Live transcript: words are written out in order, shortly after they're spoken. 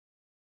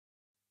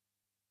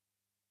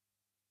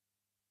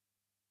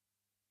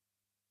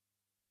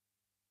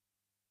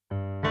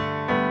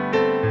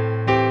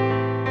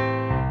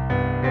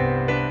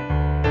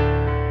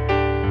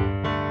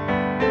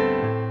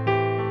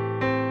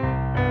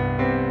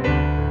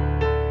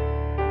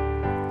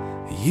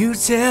You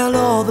tell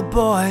all the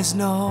boys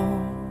no,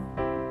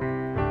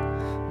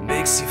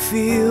 makes you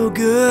feel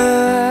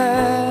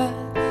good,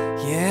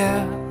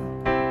 yeah.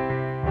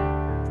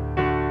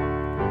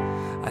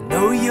 I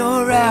know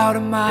you're out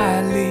of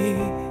my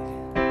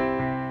league,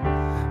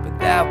 but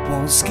that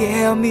won't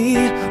scare me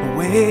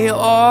away,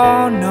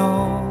 oh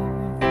no.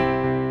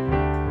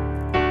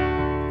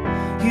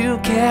 You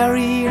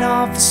carried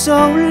on for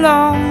so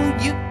long,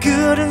 you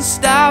couldn't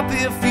stop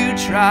if you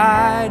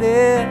tried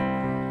it.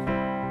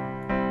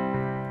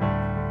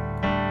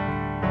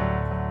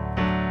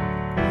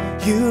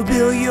 You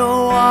built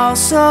your wall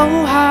so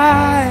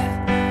high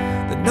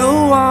that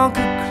no one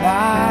could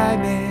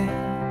climb it.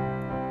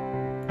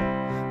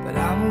 But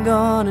I'm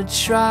gonna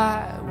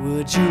try.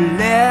 Would you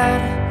let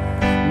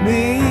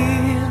me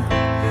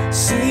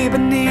see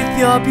beneath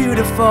your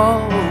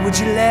beautiful? Would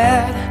you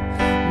let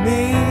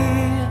me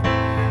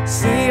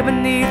see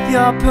beneath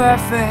your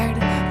perfect?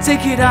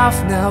 Take it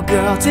off now,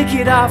 girl, take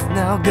it off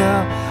now,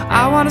 girl.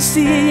 I wanna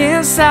see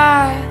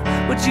inside.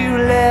 Would you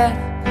let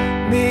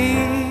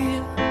me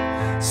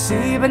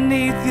see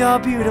beneath your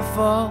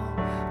beautiful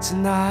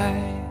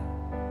tonight?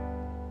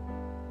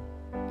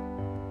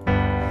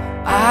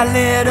 I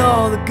let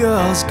all the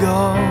girls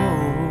go,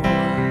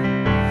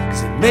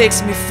 'cause it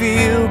makes me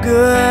feel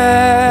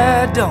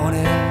good, don't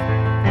it?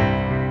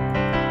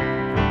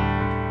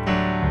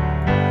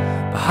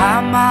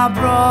 Behind my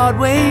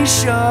Broadway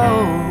show,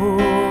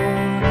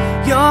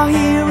 you're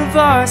here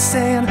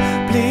reversing,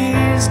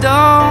 please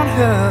don't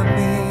hurt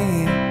me.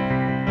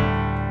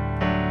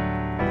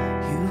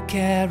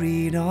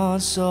 Carried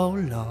on so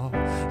long,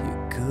 you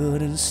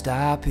couldn't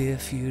stop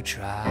if you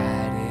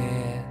tried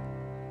it.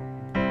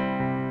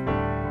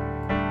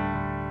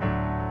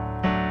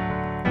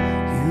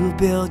 You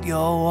built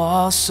your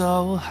wall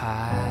so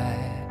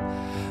high,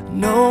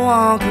 no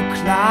one could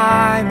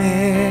climb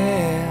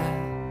it.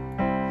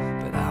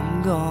 But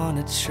I'm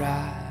gonna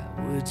try.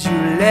 Would you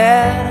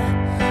let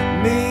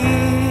me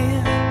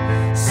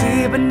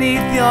see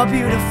beneath your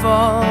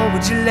beautiful?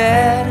 Would you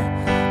let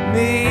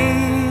me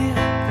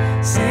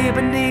see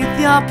beneath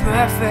your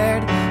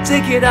perfect?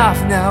 Take it off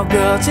now,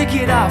 girl, take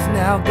it off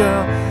now,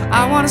 girl.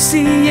 I wanna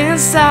see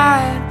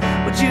inside.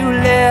 Would you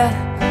let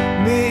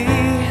me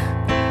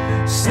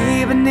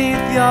see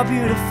beneath your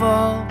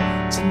beautiful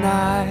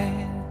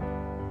tonight?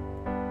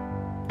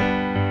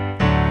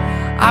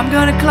 I'm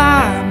gonna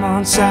climb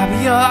on top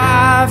of your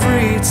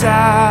ivory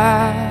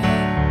tie.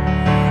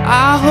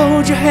 I'll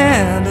hold your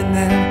hand and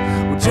then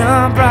we'll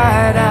jump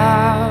right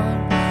out.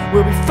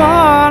 We'll be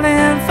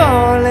falling,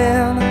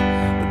 falling,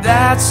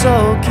 that's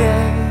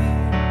okay,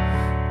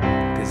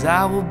 'cause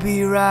I will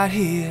be right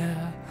here.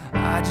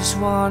 I just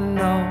wanna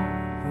know,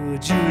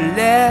 would you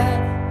let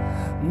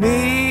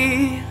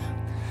me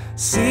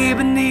see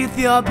beneath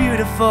your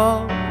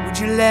beautiful? Would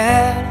you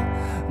let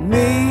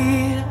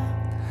me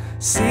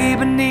see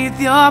beneath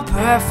your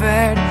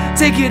perfect?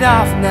 Take it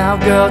off now,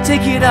 girl,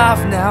 take it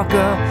off now,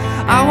 girl.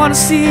 I wanna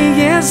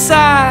see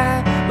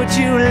inside. Would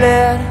you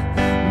let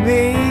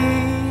me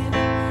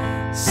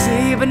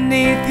see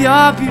beneath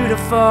your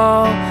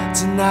beautiful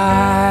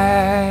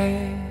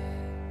tonight?